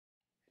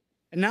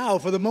And now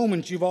for the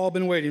moment you've all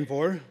been waiting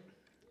for,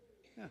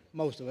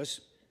 most of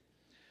us,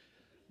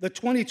 the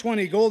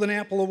 2020 Golden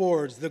Apple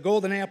Awards. The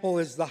Golden Apple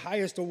is the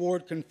highest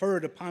award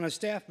conferred upon a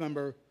staff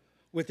member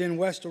within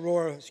West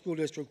Aurora School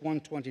District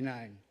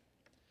 129.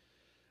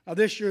 Now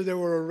this year there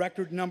were a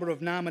record number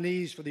of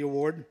nominees for the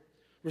award,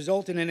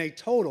 resulting in a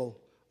total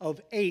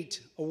of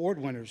 8 award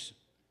winners.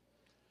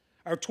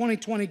 Our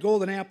 2020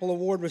 Golden Apple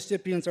Award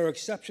recipients are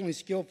exceptionally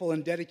skillful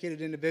and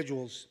dedicated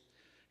individuals,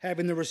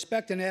 having the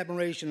respect and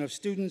admiration of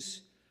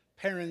students,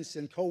 parents,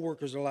 and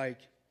co-workers alike.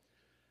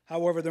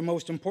 However, their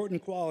most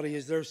important quality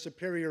is their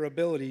superior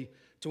ability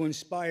to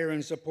inspire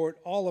and support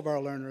all of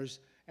our learners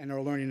and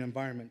our learning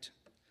environment.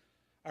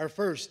 Our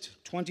first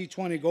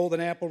 2020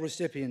 Golden Apple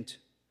recipient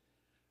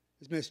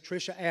is Ms.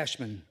 Tricia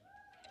Ashman.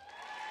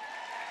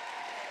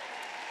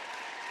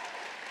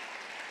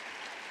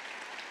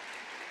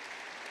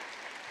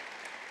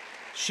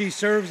 She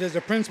serves as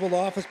a principal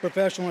office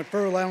professional at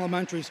Furl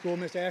Elementary School.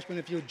 Ms. Ashman,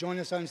 if you would join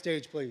us on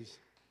stage, please.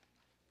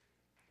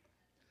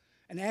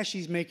 And as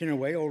she's making her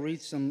way, I'll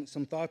read some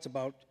thoughts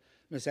about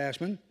Ms.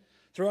 Ashman.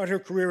 Throughout her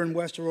career in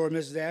West Aurora,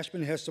 Mrs.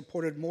 Ashman has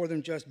supported more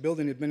than just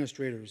building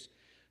administrators.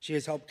 She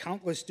has helped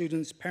countless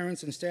students,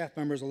 parents, and staff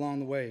members along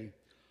the way.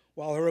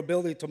 While her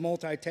ability to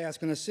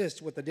multitask and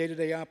assist with the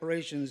day-to-day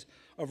operations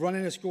of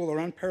running a school are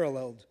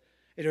unparalleled,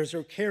 it is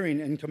her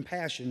caring and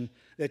compassion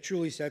that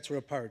truly sets her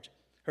apart.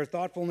 Her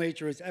thoughtful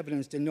nature is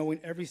evidenced in knowing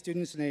every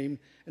student's name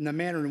and the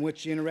manner in which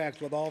she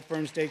interacts with all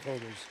firm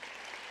stakeholders.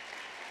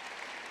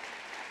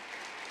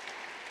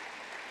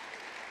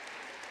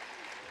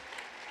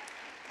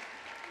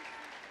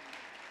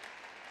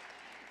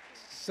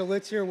 So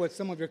let's hear what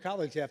some of your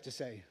colleagues have to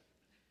say.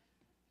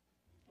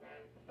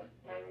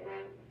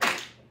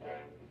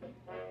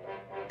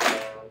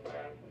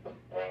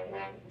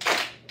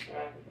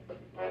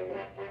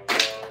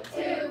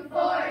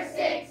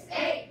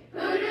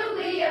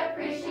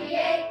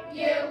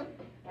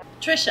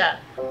 Tricia,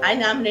 I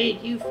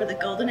nominated you for the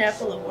Golden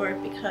Apple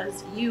Award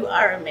because you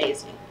are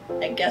amazing.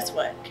 And guess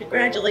what?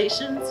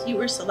 Congratulations, you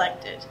were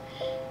selected.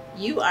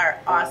 You are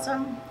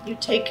awesome. You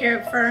take care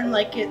of Fern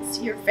like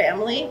it's your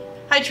family.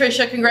 Hi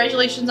Tricia,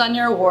 congratulations on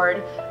your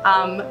award.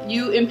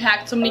 You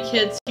impact so many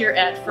kids here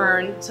at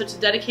Fern, such a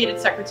dedicated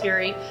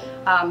secretary.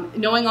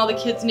 Knowing all the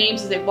kids'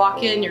 names as they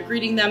walk in, you're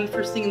greeting them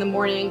first thing in the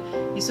morning.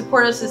 You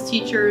support us as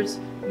teachers,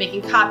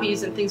 making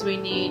copies and things we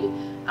need.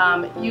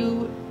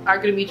 You are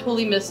going to be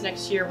totally missed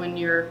next year when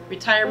you're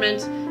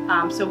retirement.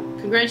 So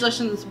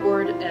congratulations on this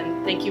award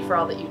and thank you for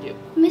all that you do.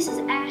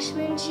 Mrs.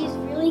 Ashman, she's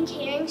really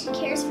caring. She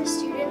cares for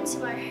students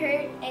who are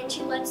hurt and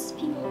she lets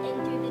people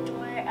in through the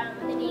door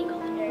when they need to go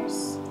to the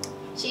nurse.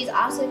 She's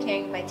also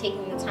caring by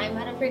taking the time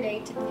out of her day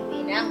to do the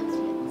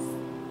announcements.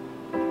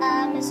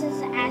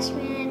 Mrs.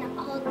 Ashman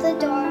holds the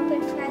door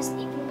open for us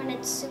even when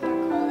it's super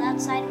cold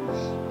outside,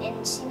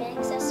 and she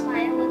makes us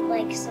smile with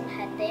like some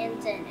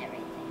headbands and everything.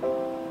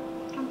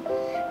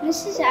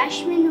 Mrs.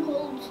 Ashman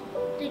holds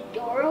the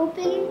door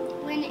open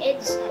when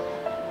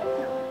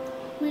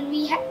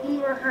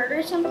we're hurt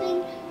or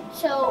something,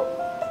 so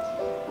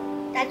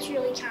that's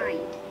really kind.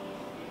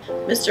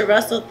 Mr.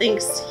 Russell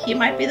thinks he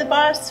might be the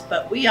boss,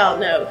 but we all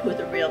know who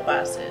the real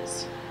boss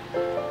is.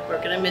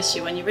 We're going to miss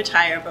you when you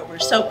retire, but we're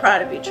so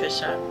proud of you,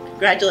 Tricia.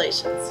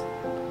 Congratulations.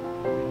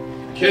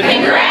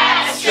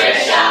 Congrats,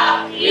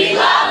 Tricia! We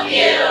love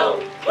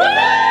you! Woo!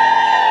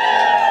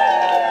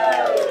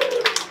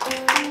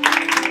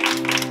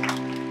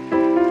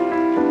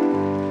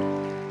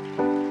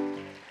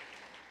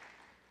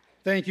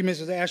 Thank you,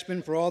 Mrs.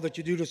 Ashman, for all that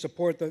you do to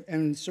support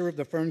and serve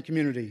the Fern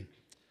community.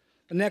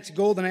 The next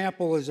Golden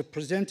Apple is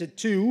presented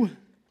to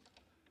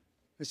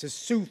Mrs.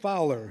 Sue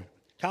Fowler,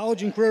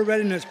 College and Career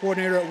Readiness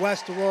Coordinator at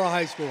West Aurora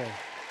High School.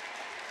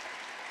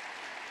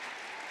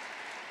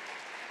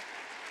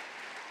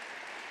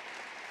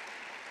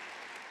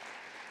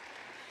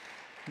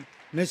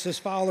 Mrs.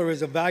 Fowler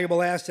is a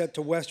valuable asset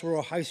to West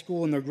Aurora High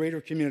School and their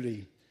greater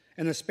community.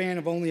 In the span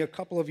of only a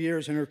couple of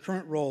years in her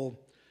current role,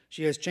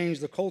 she has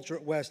changed the culture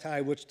at West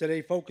High, which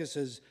today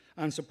focuses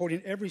on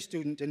supporting every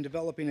student in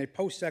developing a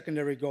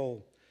post-secondary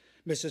goal.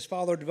 Mrs.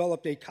 Fowler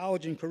developed a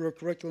college and career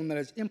curriculum that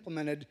is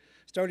implemented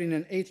starting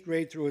in 8th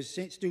grade through a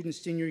student's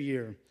senior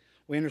year.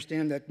 We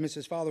understand that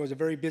Mrs. Fowler is a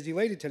very busy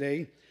lady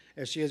today,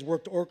 as she has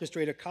worked to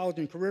orchestrate a college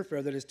and career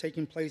fair that is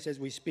taking place as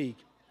we speak.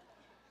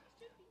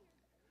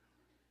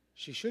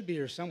 She should be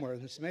here somewhere.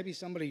 Maybe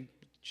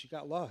she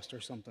got lost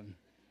or something.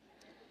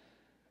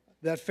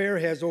 That fair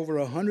has over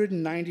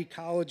 190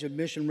 college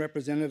admission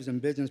representatives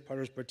and business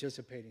partners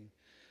participating.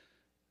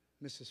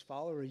 Mrs.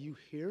 Fowler, are you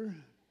here?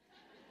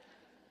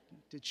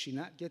 Did she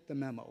not get the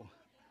memo?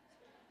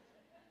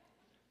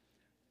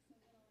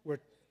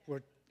 We're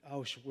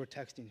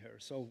texting her,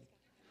 so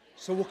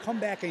we'll come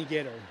back and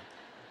get her.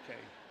 Okay.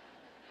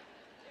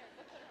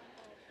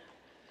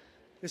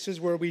 This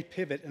is where we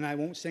pivot, and I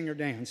won't sing or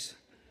dance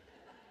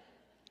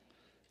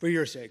for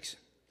your sakes.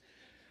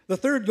 The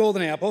third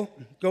Golden Apple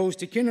goes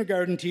to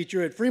kindergarten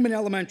teacher at Freeman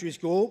Elementary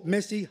School,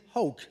 Missy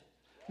Hoke.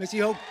 Missy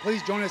Hoke,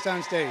 please join us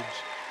on stage.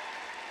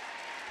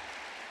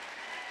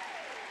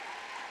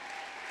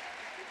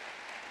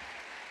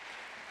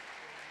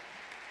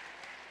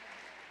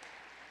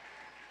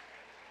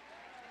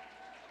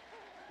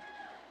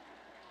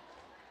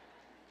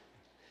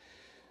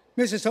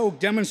 Mrs. Hoke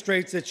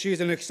demonstrates that she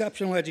is an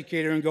exceptional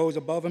educator and goes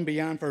above and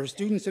beyond for her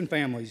students and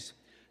families.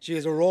 She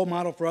is a role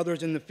model for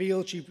others in the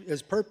field. She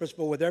is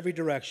purposeful with every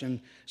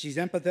direction. She's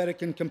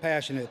empathetic and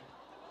compassionate.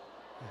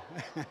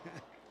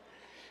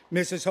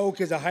 Mrs. Hoke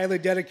is a highly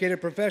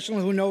dedicated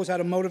professional who knows how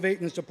to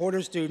motivate and support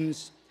her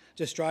students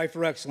to strive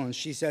for excellence.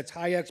 She sets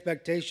high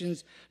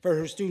expectations for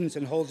her students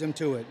and holds them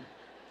to it.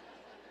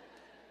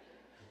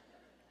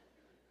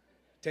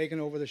 Taking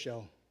over the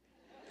show.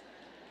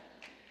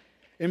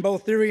 In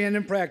both theory and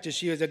in practice,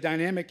 she is a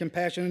dynamic,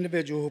 compassionate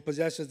individual who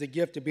possesses the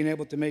gift of being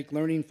able to make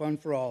learning fun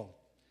for all.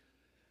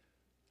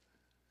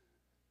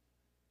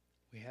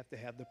 We have to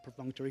have the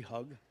perfunctory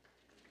hug.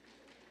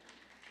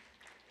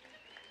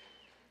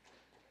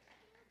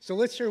 So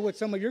let's hear what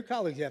some of your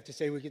colleagues have to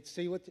say. We get to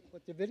see what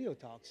the video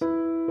talks.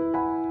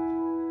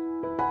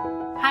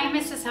 Hi,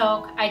 Mrs.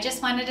 Hoke. I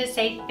just wanted to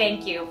say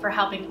thank you for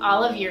helping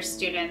all of your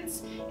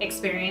students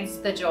experience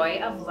the joy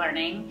of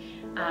learning.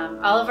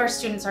 All of our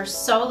students are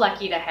so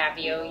lucky to have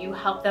you. You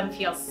help them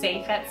feel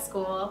safe at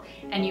school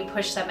and you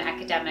push them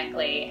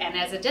academically. And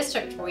as a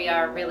district, we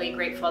are really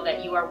grateful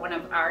that you are one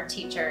of our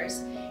teachers.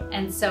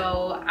 And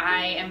so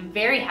I am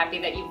very happy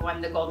that you've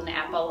won the Golden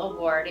Apple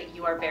Award.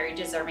 You are very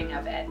deserving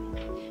of it.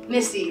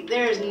 Missy,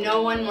 there is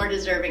no one more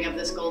deserving of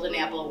this Golden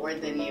Apple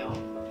Award than you.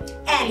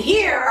 And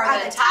here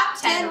are the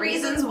top 10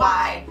 reasons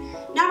why.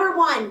 Number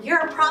 1, you're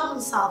a problem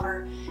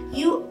solver.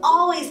 You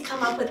always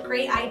come up with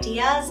great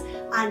ideas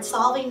on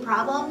solving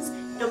problems,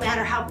 no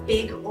matter how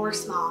big or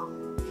small.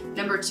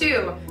 Number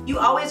 2, you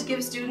always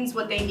give students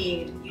what they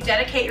need. You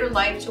dedicate your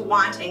life to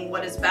wanting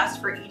what is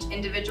best for each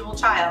individual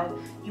child.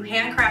 You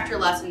handcraft your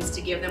lessons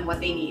to give them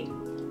what they need.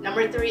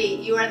 Number 3,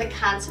 you are the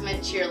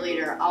consummate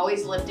cheerleader,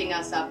 always lifting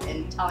us up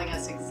and telling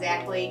us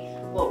exactly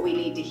what we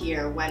need to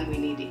hear when we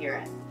need to hear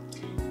it.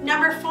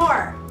 Number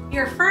 4,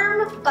 you're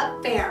firm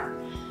but fair.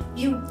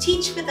 You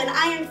teach with an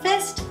iron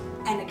fist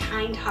and a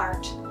kind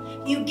heart.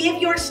 You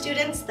give your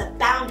students the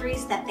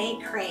boundaries that they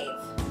crave.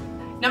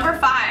 Number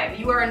 5,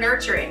 you are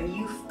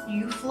nurturing.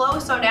 You flow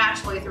so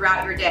naturally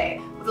throughout your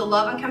day with a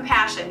love and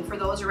compassion for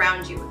those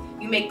around you.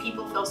 You make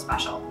people feel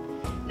special.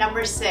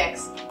 Number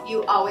 6,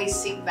 you always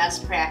seek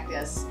best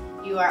practice.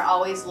 You are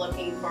always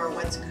looking for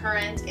what's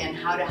current and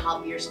how to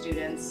help your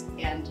students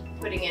and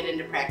putting it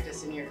into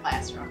practice in your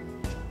classroom.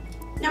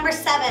 Number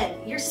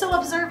 7, you're so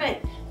observant.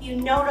 You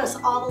notice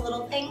all the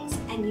little things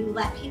and you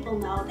let people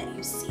know that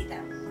you see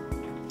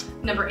them.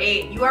 Number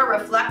 8, you are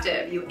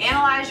reflective. You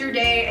analyze your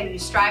day and you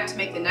strive to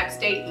make the next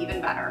day even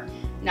better.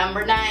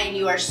 Number 9,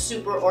 you are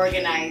super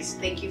organized.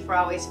 Thank you for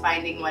always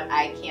finding what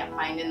I can't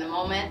find in the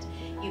moment.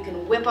 You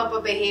can whip up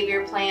a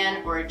behavior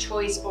plan or a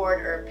choice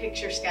board or a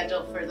picture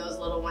schedule for those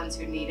little ones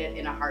who need it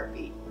in a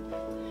heartbeat.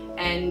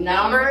 And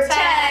number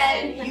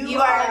 10,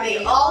 you are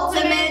the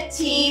ultimate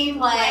team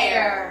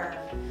player.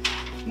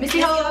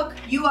 Missy Hoke,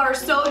 you are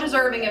so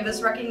deserving of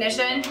this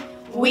recognition.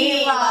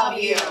 We love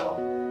you.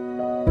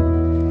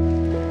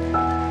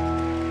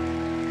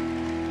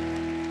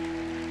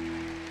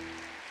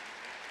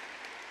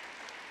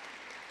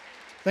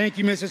 Thank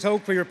you, Mrs.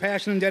 Hoke, for your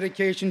passion and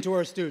dedication to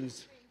our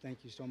students. Thank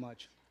you so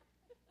much.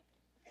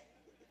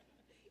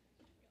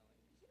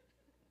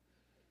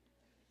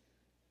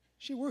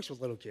 She works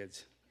with little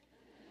kids.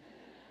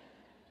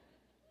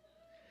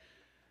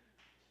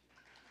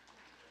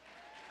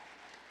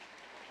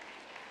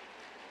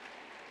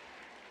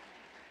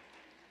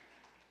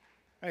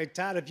 All right,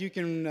 Todd, if you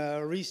can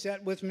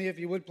reset with me, if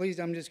you would, please.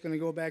 I'm just going to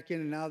go back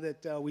in, and now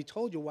that we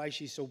told you why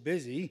she's so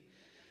busy,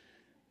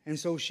 and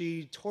so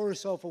she tore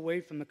herself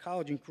away from the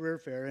college and career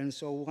fair, and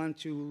so we want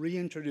to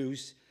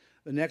reintroduce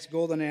the next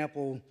Golden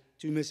Apple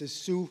to Mrs.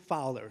 Sue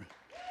Fowler.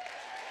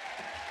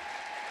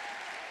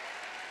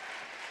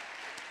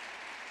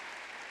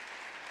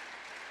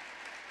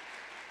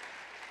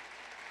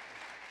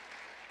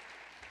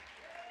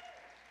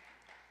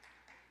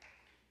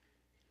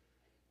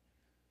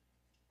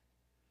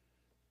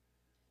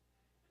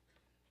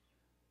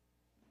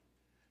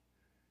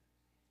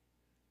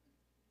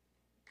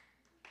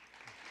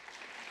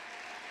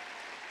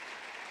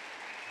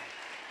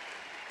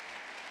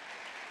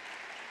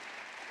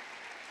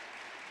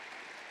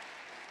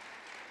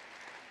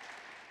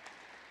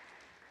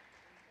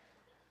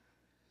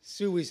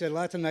 Sue, we said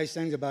lots of nice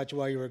things about you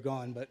while you were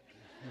gone, but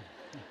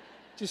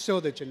just so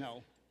that you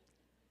know.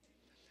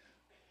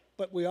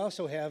 But we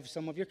also have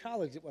some of your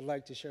colleagues that would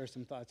like to share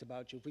some thoughts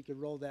about you. If we could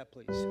roll that,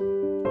 please.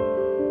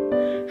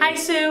 Hi,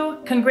 Sue.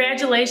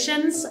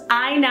 Congratulations.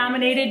 I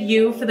nominated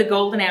you for the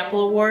Golden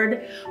Apple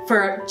Award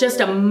for just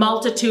a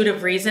multitude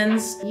of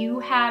reasons. You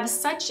have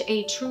such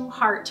a true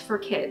heart for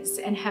kids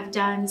and have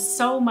done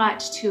so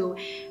much to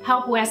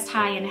help West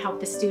High and help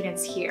the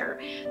students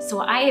here.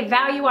 So I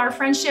value our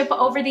friendship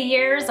over the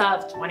years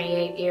of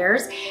 28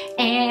 years,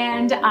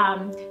 and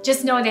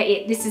just know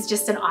that this is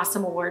just an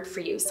awesome award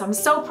for you. So I'm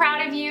so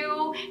proud of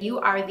you. You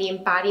are the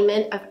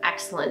embodiment of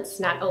excellence,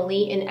 not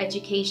only in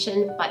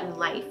education, but in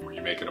life.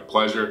 You make it a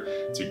pleasure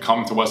pleasure to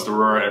come to West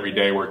Aurora every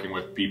day working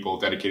with people,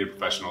 dedicated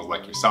professionals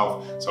like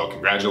yourself. So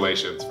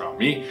congratulations from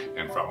me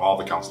and from all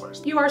the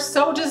counselors. You are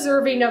so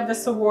deserving of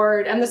this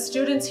award, and the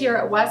students here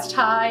at West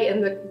High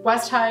and the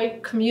West High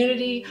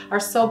community are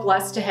so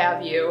blessed to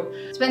have you.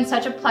 It's been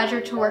such a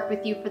pleasure to work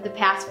with you for the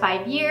past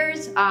 5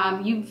 years.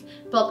 You've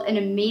built an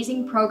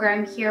amazing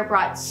program here,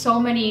 brought so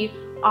many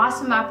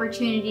awesome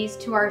opportunities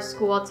to our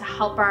school to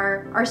help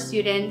our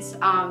students.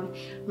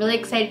 Really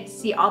excited to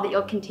see all that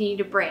you'll continue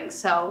to bring.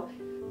 So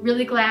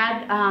really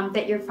glad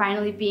that you're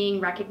finally being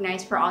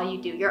recognized for all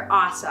you do. You're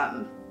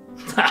awesome.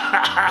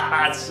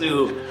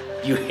 Sue,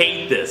 you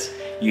hate this.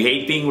 You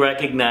hate being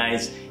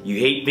recognized. You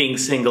hate being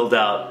singled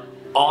out.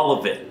 All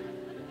of it.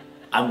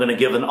 I'm gonna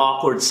give an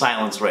awkward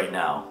silence right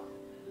now,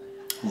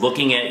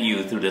 looking at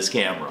you through this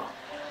camera,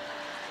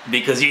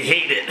 because you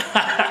hate it,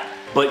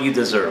 but you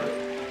deserve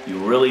it. You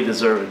really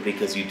deserve it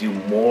because you do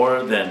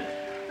more than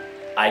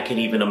I can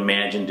even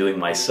imagine doing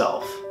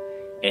myself.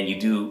 And you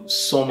do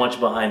so much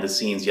behind the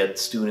scenes, yet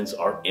students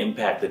are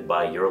impacted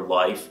by your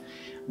life,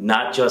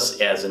 not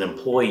just as an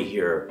employee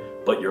here,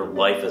 but your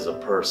life as a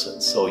person.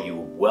 So you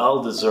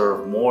well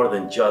deserve more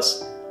than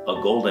just a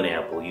golden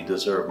apple. You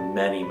deserve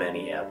many,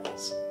 many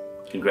apples.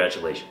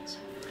 Congratulations.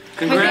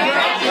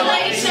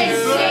 Congratulations,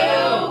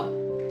 Sue!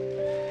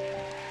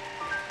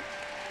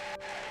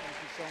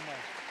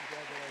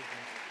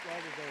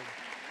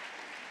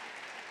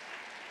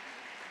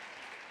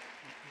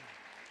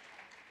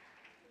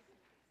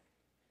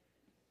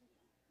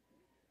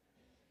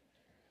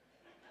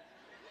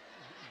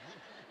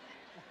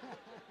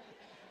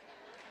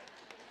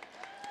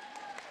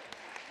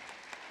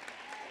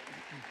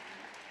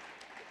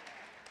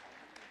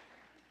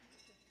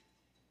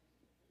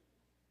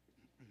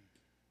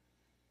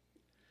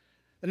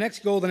 The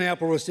next Golden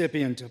Apple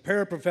recipient, a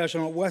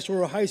paraprofessional at West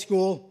Aurora High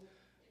School,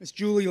 Ms.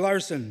 Julie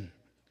Larson.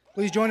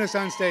 Please join us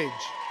on stage.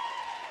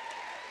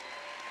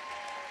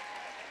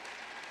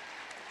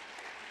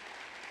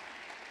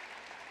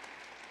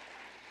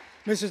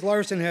 Mrs.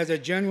 Larson has a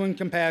genuine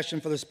compassion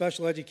for the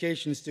special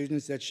education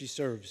students that she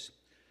serves.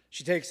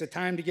 She takes the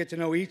time to get to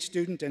know each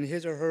student and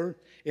his or her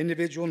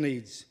individual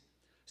needs.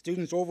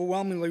 Students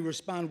overwhelmingly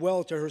respond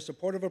well to her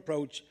supportive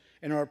approach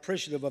and are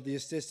appreciative of the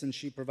assistance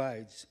she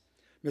provides.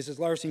 Mrs.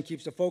 Larson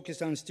keeps the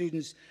focus on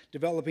students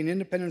developing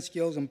independent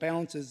skills and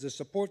balances the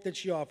support that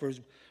she offers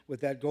with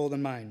that goal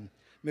in mind.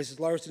 Mrs.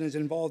 Larson is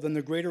involved in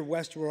the greater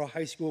West Aurora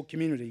High School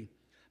community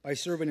by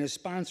serving as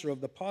sponsor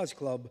of the Paws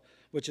Club,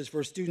 which is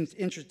for students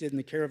interested in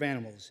the care of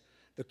animals.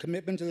 The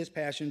commitment to this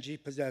passion she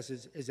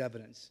possesses is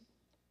evidence.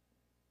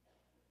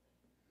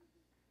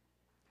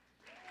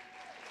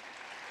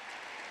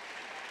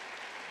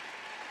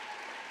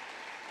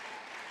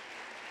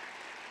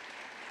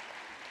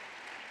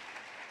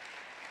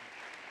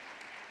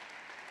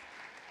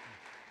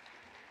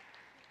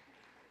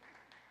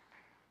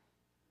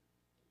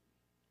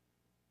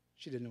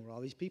 She didn't know where all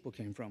these people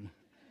came from.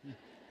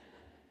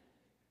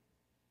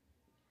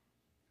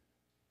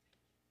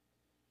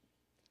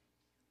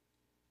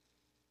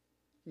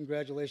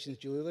 Congratulations,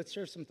 Julie. Let's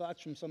hear some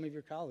thoughts from some of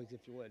your colleagues,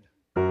 if you would.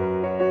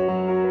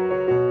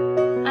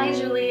 Hi,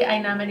 Julie. I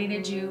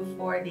nominated you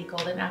for the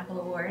Golden Apple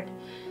Award.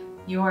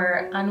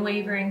 Your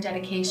unwavering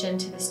dedication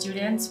to the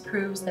students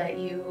proves that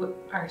you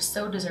are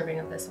so deserving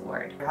of this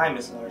award. Hi,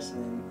 Ms.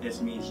 Larson. It's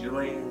me,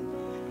 Julian.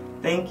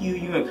 Thank you.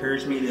 You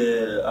encouraged me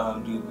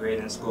to do great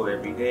in school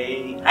every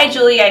day. Hi,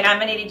 Julie. I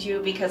nominated you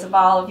because of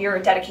all of your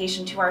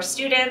dedication to our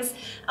students,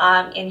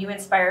 and you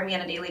inspire me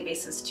on a daily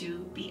basis to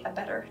be a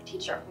better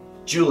teacher.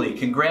 Julie,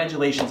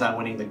 congratulations on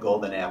winning the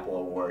Golden Apple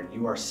Award.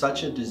 You are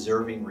such a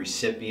deserving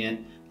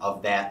recipient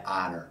of that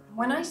honor.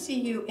 When I see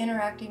you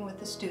interacting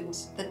with the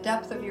students, the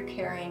depth of your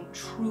caring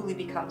truly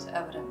becomes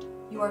evident.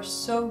 You are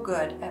so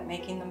good at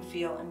making them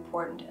feel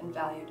important and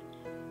valued.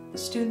 The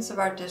students of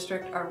our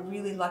district are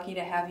really lucky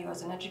to have you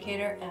as an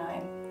educator, and I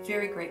am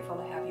very grateful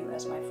to have you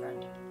as my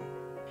friend.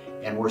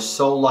 And we're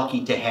so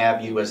lucky to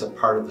have you as a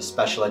part of the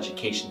special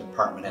education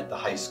department at the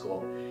high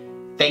school.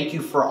 Thank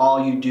you for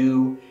all you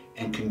do,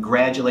 and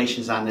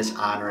congratulations on this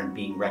honor and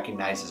being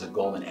recognized as a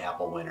Golden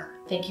Apple winner.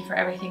 Thank you for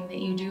everything that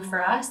you do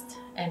for us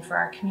and for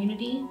our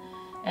community,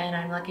 and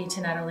I'm lucky to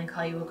not only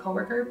call you a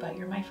coworker, but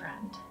you're my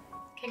friend.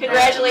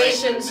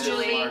 Congratulations,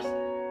 Julie.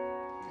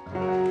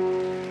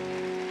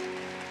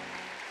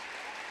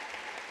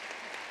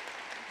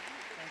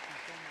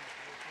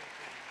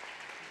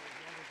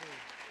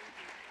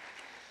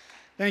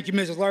 Thank you,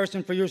 Mrs.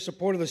 Larson, for your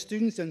support of the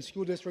students in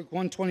School District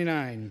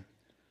 129.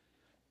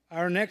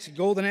 Our next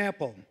Golden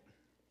Apple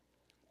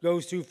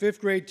goes to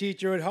 5th grade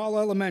teacher at Hall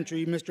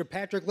Elementary, Mr.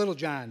 Patrick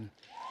Littlejohn.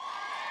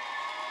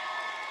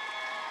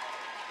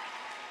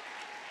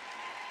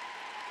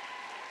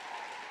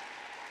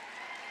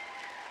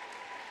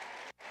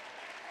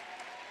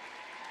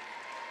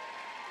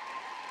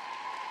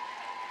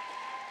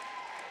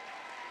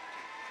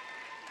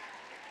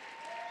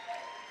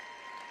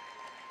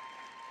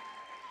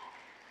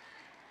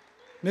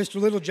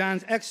 Mr.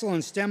 Littlejohn's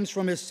excellence stems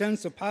from his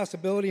sense of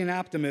possibility and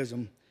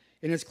optimism.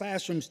 In his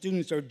classroom,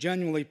 students are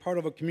genuinely part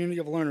of a community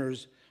of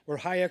learners where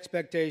high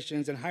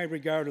expectations and high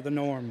regard are the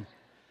norm.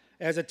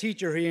 As a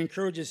teacher, he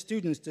encourages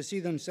students to see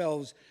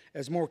themselves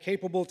as more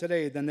capable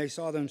today than they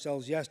saw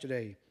themselves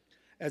yesterday.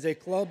 As a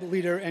club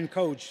leader and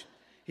coach,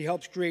 he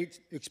helps create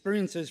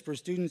experiences for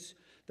students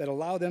that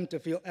allow them to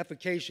feel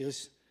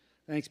efficacious,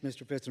 thanks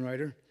Mr.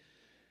 Fitzenreiter,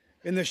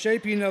 in the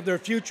shaping of their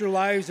future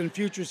lives and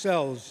future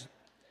selves.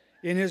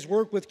 In his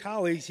work with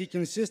colleagues, he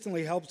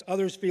consistently helps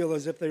others feel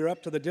as if they are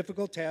up to the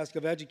difficult task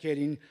of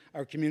educating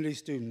our community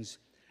students.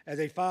 As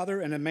a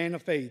father and a man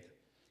of faith,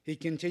 he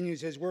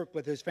continues his work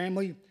with his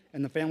family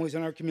and the families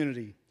in our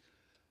community.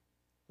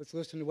 Let's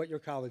listen to what your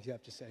colleagues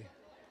have to say.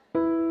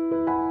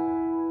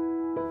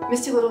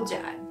 Mr.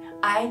 Littlejohn,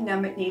 I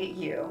nominated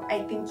you.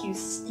 I think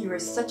you are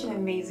such an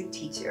amazing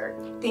teacher.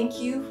 Thank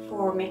you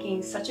for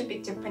making such a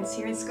big difference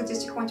here in School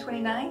District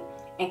 129,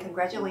 and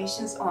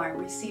congratulations on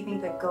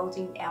receiving the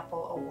Golden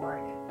Apple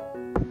Award.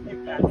 Hey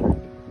Patrick,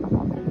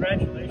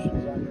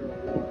 congratulations on your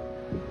award.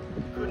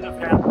 You couldn't have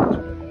happened to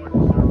a more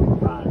deserving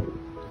time.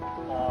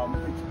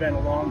 It's been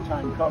a long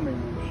time coming,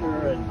 I'm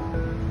sure, and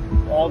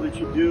all that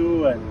you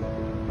do,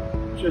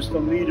 and just a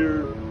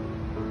leader,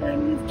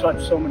 and you've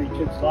touched so many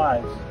kids'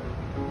 lives.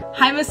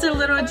 Hi, Mr.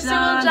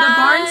 Littlejohn. The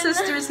Barn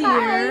Sisters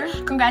here.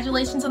 Hi.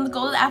 Congratulations on the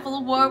Golden Apple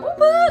Award.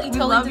 Woo-woo. You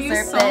totally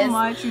deserve this. We love you so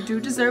much. You do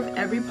deserve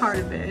every part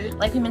of it.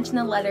 Like we mentioned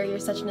in the letter, you're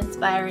such an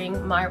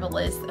inspiring,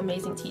 marvelous,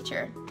 amazing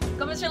teacher.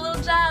 Go, Mr.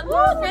 Littlejohn.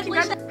 Woo!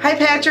 Congratulations. Hi,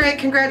 Patrick.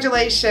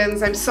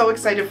 Congratulations. I'm so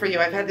excited for you.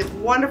 I've had the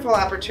wonderful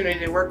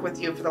opportunity to work with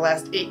you for the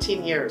last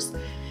 18 years.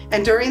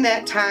 And during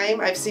that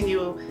time, I've seen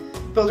you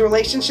build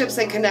relationships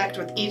and connect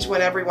with each and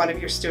every one of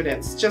your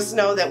students. Just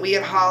know that we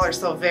at Hall are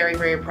so very,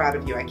 very proud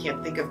of you. I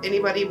can't think of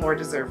anybody more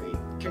deserving.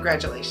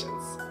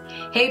 Congratulations.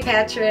 Hey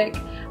Patrick,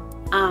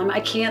 I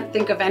can't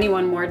think of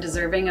anyone more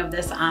deserving of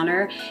this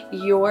honor.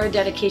 Your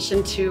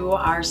dedication to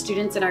our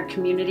students and our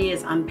community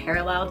is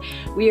unparalleled.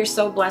 We are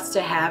so blessed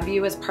to have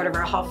you as part of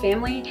our Hall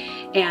family,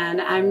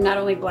 and I'm not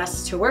only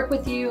blessed to work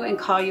with you and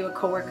call you a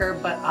coworker,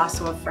 but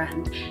also a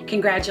friend.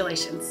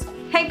 Congratulations.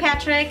 Hey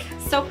Patrick,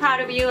 so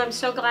proud of you. I'm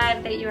so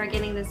glad that you are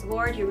getting this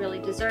award. You really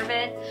deserve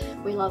it.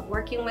 We love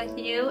working with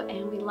you,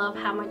 and we love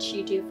how much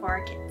you do for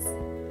our kids.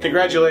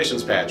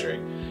 Congratulations,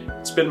 Patrick.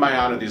 It's been my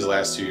honor these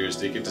last 2 years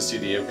to get to see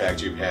the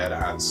impact you've had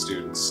on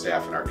students,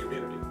 staff, and our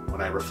community. When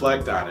I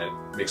reflect on it,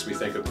 it makes me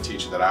think of the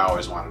teacher that I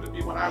always wanted to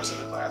be when I was in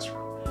the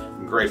classroom.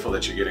 I'm grateful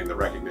that you're getting the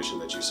recognition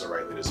that you so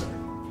rightly deserve.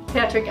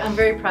 Patrick, I'm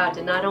very proud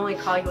to not only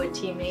call you a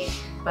teammate,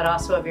 but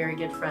also a very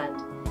good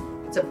friend.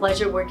 It's a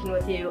pleasure working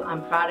with you.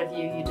 I'm proud of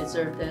you. You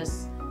deserve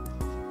this.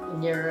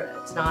 And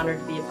it's an honor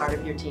to be a part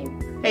of your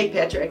team. Hey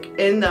Patrick,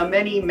 in the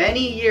many,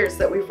 many years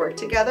that we've worked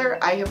together,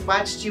 I have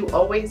watched you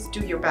always do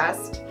your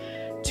best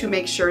to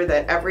make sure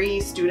that every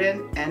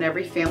student and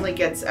every family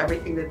gets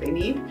everything that they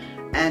need.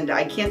 And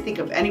I can't think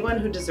of anyone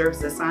who deserves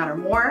this honor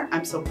more.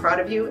 I'm so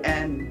proud of you,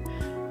 and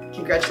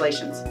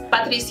congratulations.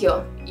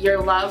 Patricio, your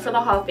love for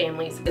the Hall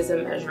families is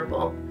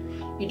immeasurable.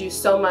 You do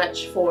so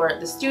much for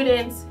the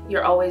students.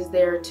 You're always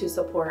there to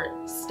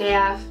support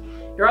staff.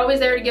 You're always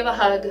there to give a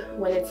hug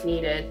when it's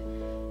needed.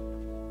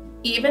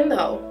 Even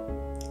though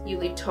you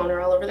leave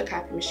toner all over the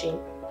copy machine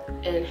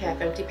and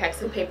half-empty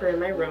packs of paper in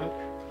my room,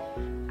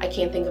 I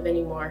can't think of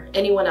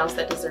anyone else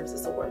that deserves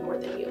this award more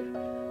than you.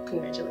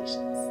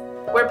 Congratulations.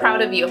 We're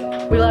proud of you.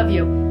 We love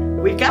you.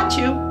 We got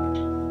you.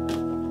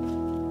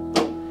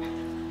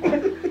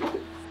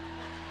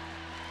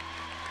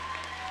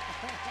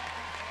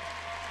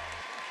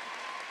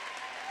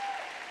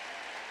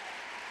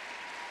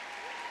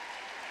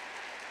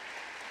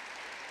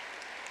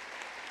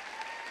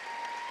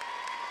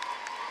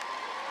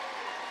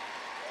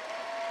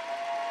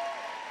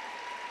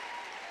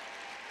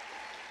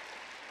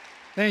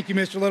 Thank you,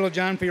 Mr.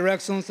 Littlejohn, for your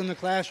excellence in the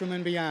classroom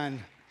and beyond.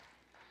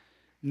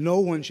 No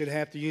one should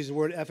have to use the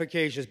word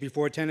efficacious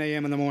before 10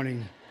 a.m. in the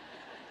morning.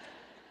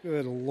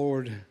 Good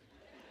Lord.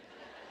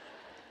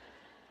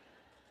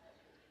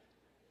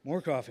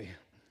 More coffee.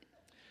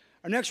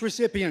 Our next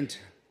recipient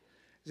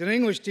is an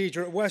English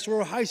teacher at West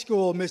Aurora High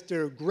School,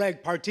 Mr.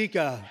 Greg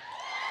Partika.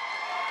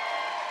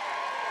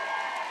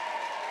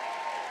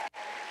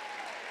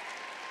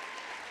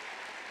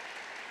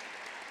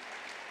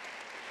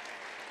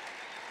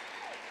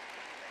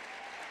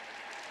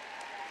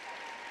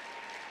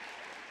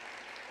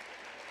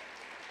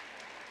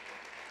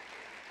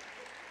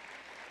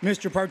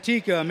 Mr.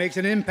 Partika makes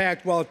an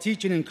impact while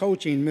teaching and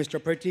coaching. Mr.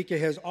 Partika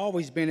has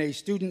always been a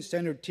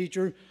student-centered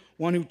teacher,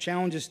 one who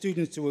challenges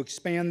students to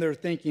expand their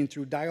thinking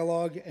through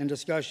dialogue and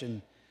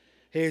discussion.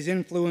 He has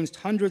influenced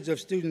hundreds of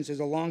students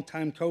as a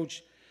longtime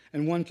coach,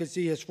 and one could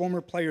see his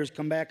former players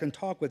come back and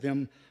talk with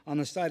him on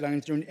the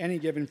sidelines during any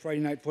given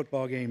Friday night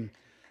football game.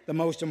 The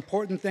most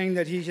important thing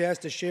that he has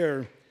to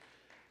share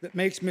that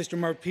makes Mr.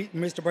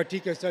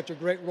 Partika such a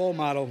great role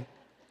model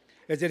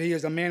is that he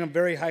is a man of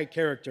very high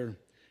character.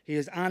 He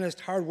is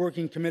honest,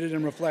 hardworking, committed,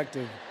 and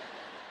reflective.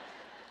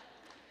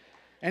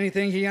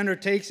 Anything he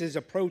undertakes is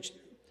approached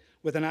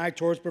with an eye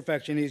towards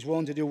perfection. He's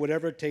willing to do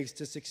whatever it takes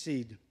to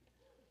succeed.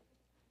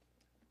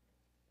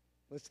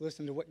 Let's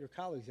listen to what your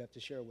colleagues have to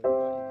share with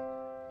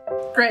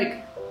you.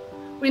 Greg,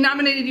 We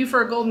nominated you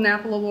for a Golden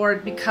Apple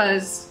Award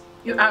because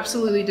you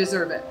absolutely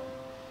deserve it.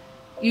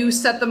 You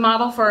set the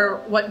model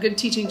for what good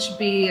teaching should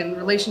be in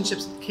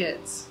relationships with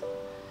kids.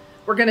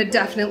 We're gonna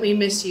definitely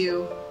miss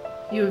you.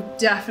 You've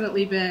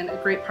definitely been a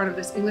great part of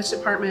this English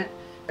department,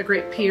 a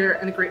great peer,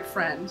 and a great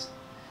friend.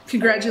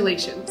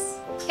 Congratulations.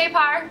 Hey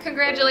Par,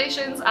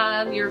 congratulations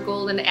on your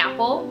Golden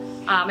Apple.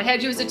 I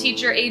had you as a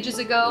teacher ages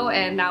ago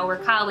and now we're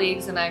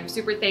colleagues and I'm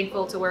super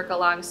thankful to work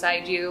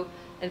alongside you.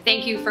 And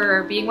thank you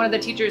for being one of the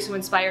teachers who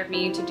inspired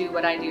me to do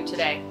what I do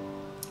today.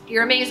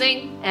 You're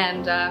amazing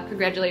and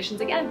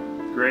congratulations again.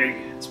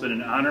 Greg, it's been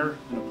an honor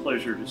and a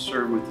pleasure to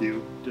serve with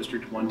you,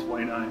 District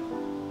 129.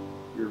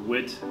 Your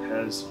wit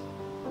has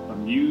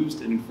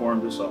amused and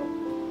informed us all.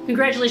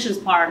 Congratulations,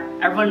 Par.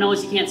 Everyone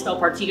knows you can't spell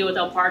Partigo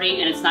without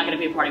party, and it's not going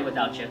to be a party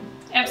without you.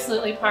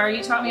 Absolutely, Par.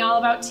 You taught me all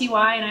about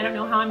TY, and I don't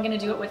know how I'm going to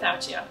do it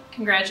without you.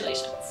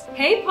 Congratulations.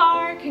 Hey,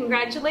 Par.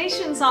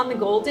 Congratulations on the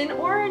Golden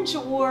Orange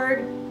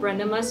Award.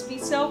 Brenda must be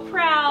so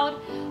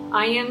proud.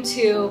 I am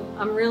too.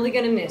 I'm really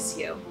going to miss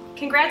you.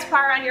 Congrats,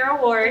 Par, on your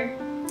award.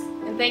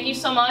 And thank you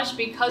so much.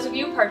 Because of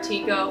you,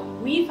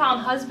 Partigo, we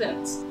found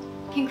husbands.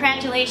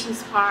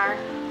 Congratulations, Par.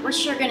 We're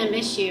sure going to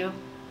miss you.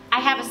 I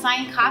have a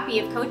signed copy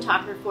of Code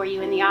Talker for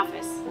you in the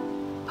office.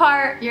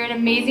 Par, you're an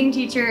amazing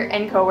teacher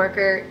and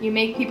coworker. You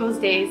make people's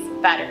days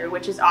better,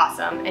 which is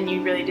awesome, and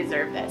you really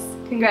deserve this.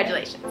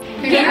 Congratulations.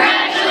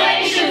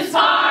 Congratulations,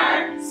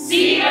 Par!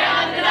 See you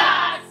at the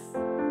docks!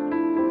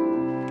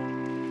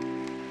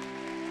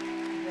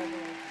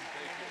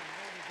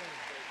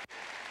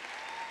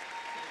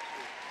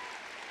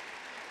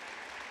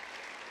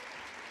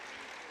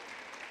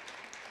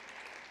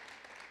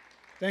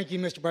 Thank you,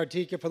 Mr.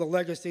 Bartika, for the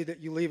legacy that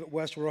you leave at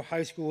West Aurora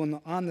High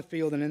School on the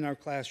field and in our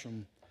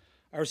classroom.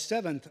 Our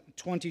 7th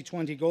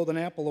 2020 Golden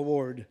Apple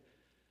Award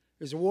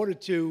is awarded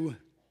to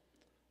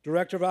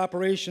Director of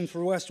Operations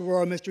for West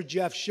Aurora, Mr.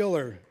 Jeff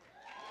Schiller.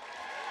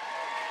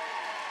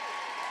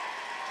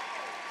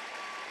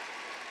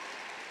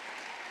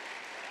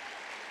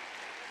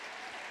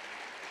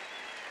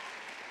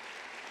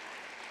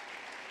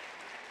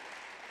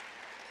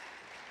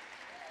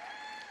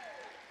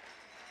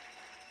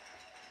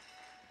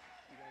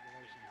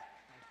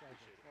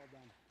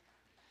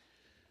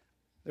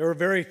 There are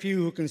very few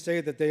who can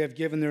say that they have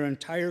given their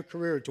entire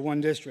career to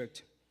one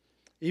district.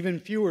 Even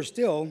fewer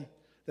still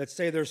that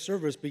say their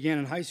service began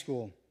in high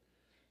school.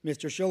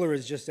 Mr. Schiller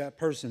is just that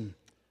person,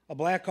 a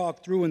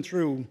Blackhawk through and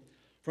through,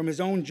 from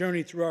his own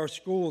journey through our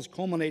schools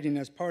culminating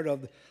as part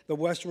of the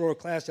West Aurora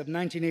class of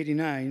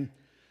 1989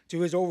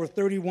 to his over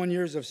 31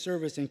 years of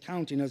service and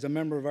counting as a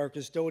member of our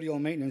custodial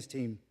and maintenance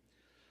team.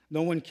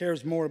 No one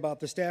cares more about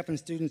the staff and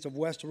students of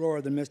West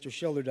Aurora than Mr.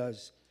 Schiller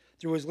does.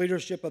 Through his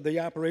leadership of the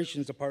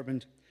operations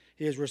department,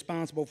 he is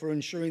responsible for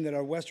ensuring that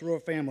our West Aurora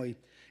family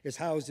is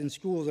housed in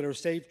schools that are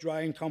safe,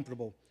 dry, and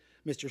comfortable.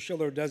 Mr.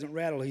 Schiller doesn't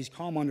rattle, he's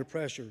calm under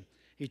pressure.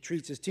 He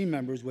treats his team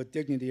members with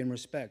dignity and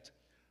respect.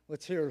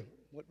 Let's hear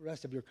what the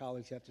rest of your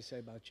colleagues have to say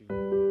about you.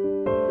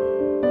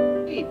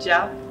 Hey,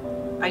 Jeff.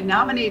 I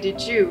nominated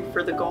you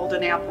for the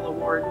Golden Apple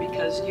Award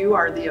because you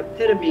are the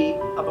epitome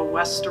of a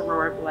West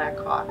Aurora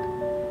Blackhawk.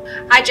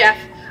 Hi, Jeff.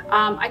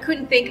 I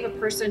couldn't think of a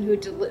person who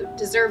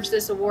deserves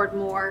this award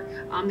more.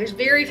 There's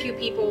very few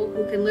people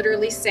who can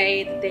literally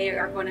say that they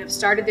are going to have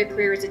started their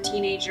career as a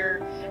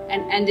teenager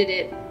and ended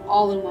it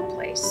all in one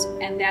place,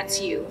 and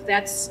that's you. If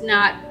that's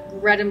not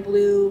red and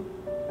blue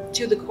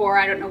to the core,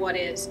 I don't know what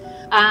is.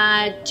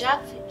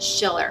 Jeff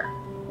Schiller.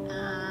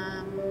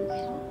 I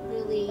don't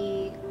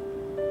really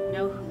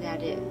know who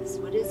that is.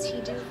 What does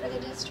he do for the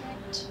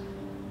district?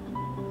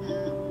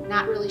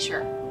 Not really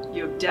sure.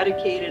 You've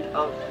dedicated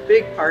a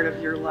big part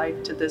of your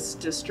life to this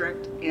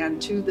district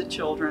and to the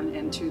children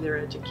and to their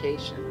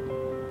education.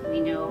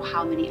 We know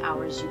how many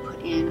hours you put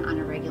in on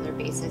a regular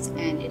basis,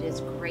 and it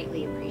is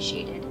greatly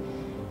appreciated.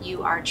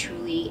 You are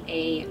truly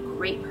a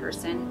great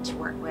person to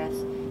work with,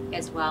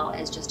 as well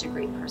as just a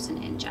great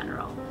person in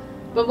general.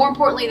 But more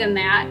importantly than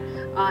that,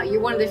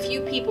 you're one of the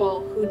few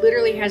people who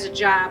literally has a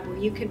job where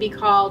you can be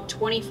called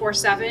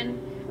 24/7,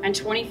 and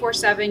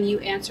 24/7 you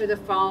answer the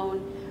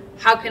phone.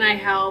 How can I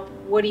help?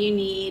 What do you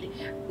need?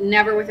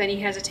 Never with any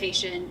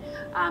hesitation.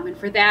 And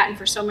for that and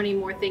for so many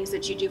more things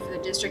that you do for the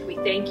district, we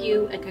thank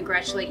you and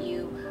congratulate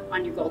you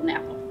on your Golden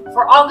Apple.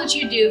 For all that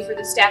you do for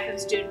the staff and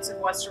students of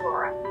West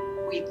Aurora,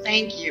 we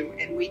thank you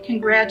and we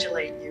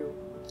congratulate you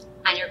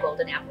on your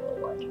Golden Apple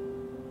Award.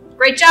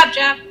 Great job,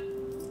 Jeff.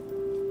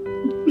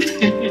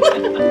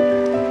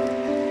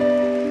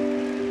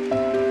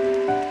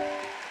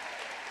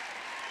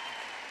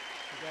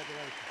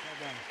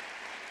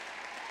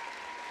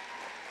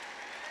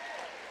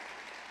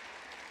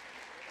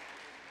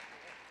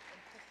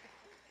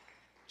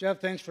 Jeff,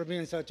 thanks for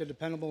being such a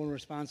dependable and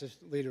responsive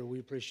leader. We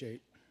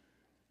appreciate.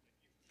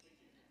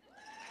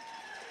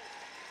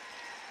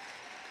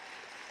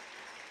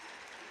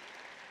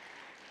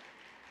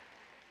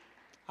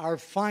 Our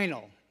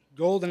final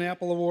Golden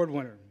Apple Award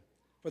winner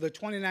for the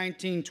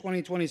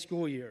 2019-2020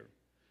 school year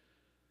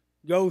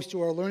goes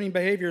to our learning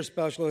behavior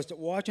specialist at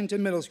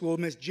Washington Middle School,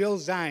 Ms. Jill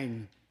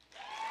Zine.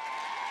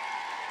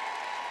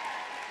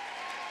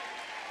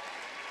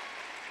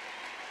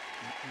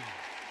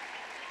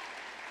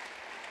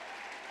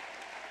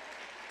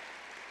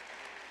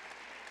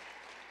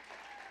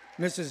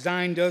 Mrs.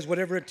 Zine does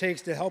whatever it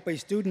takes to help a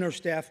student or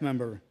staff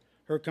member.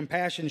 Her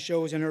compassion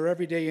shows in her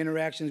everyday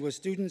interactions with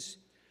students.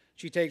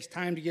 She takes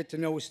time to get to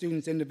know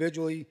students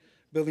individually,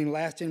 building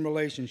lasting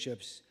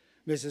relationships.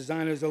 Mrs.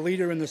 Zine is a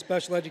leader in the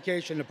special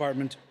education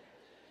department.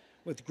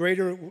 With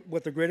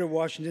the Greater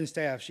Washington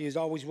staff, she is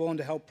always willing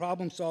to help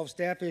problem-solve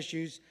staff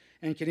issues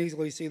and can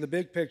easily see the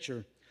big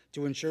picture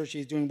to ensure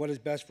she's doing what is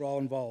best for all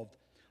involved.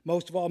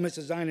 Most of all,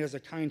 Mrs. Zine has a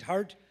kind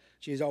heart.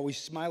 She is always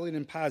smiling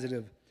and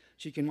positive.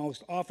 She can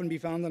most often be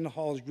found in the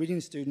halls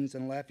greeting students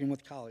and laughing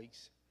with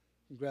colleagues.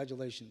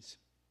 Congratulations.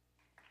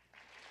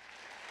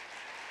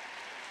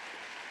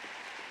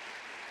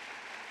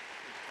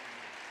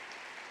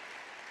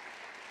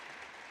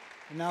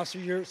 And now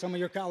some of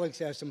your colleagues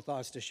have some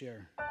thoughts to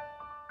share.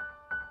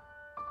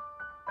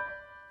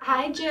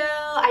 Hi Jill,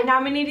 I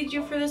nominated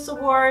you for this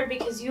award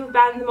because you've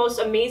been the most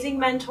amazing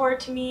mentor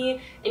to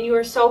me and you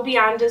are so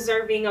beyond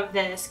deserving of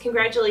this.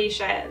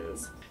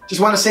 Congratulations.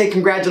 Just want to say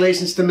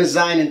congratulations to Ms.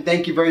 Zine and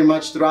thank you very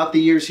much. Throughout the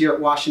years here at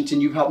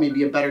Washington, you've helped me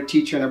be a better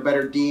teacher and a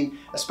better dean,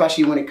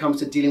 especially when it comes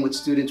to dealing with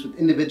students with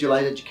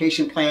individualized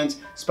education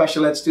plans,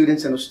 special ed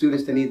students, and those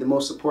students that need the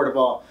most support of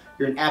all.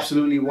 You're an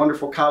absolutely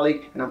wonderful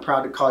colleague, and I'm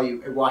proud to call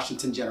you a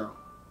Washington General.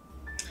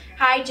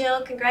 Hi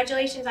Jill,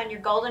 congratulations on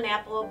your Golden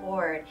Apple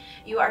Award.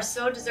 You are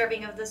so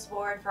deserving of this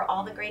award for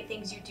all the great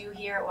things you do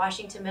here at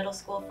Washington Middle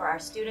School for our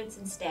students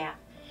and staff.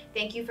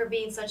 Thank you for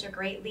being such a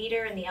great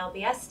leader in the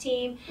LBS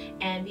team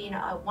and being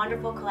a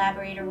wonderful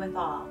collaborator with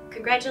all.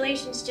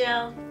 Congratulations,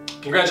 Jill.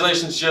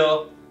 Congratulations,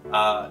 Jill.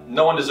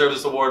 No one deserves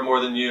this award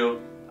more than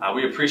you.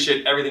 We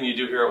appreciate everything you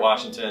do here at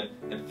Washington,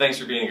 and thanks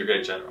for being a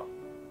great general.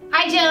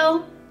 Hi,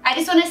 Jill. I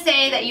just want to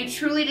say that you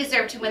truly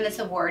deserve to win this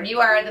award.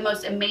 You are the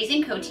most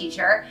amazing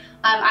co-teacher.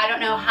 I don't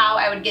know how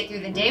I would get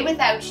through the day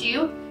without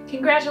you.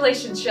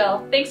 Congratulations,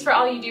 Jill. Thanks for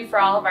all you do for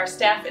all of our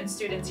staff and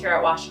students here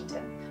at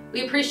Washington.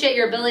 We appreciate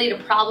your ability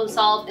to problem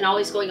solve and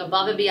always going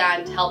above and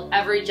beyond to help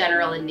every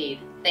general in need.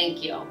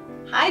 Thank you.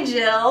 Hi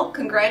Jill,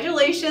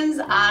 congratulations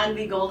on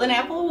the Golden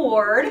Apple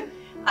Award.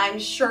 I'm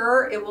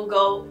sure it will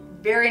go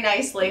very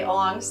nicely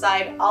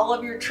alongside all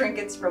of your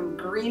trinkets from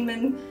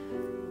Greenman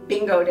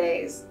Bingo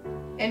Days.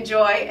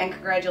 Enjoy and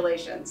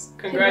congratulations.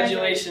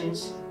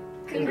 Congratulations.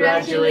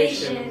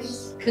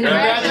 Congratulations.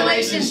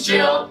 Congratulations,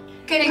 Jill.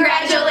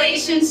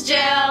 Congratulations,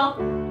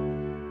 Jill.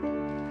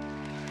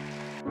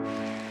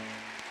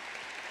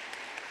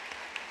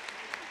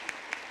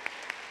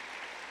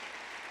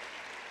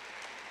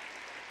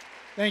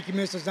 Thank you,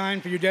 Mrs.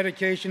 Zine, for your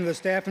dedication to the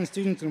staff and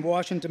students in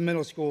Washington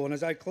Middle School. And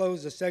as I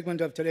close the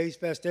segment of today's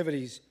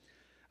festivities,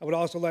 I would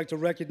also like to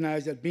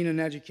recognize that being in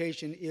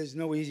education is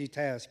no easy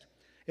task.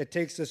 It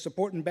takes the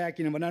support and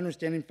backing of an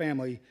understanding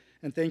family,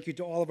 and thank you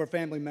to all of our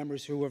family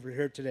members who are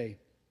here today.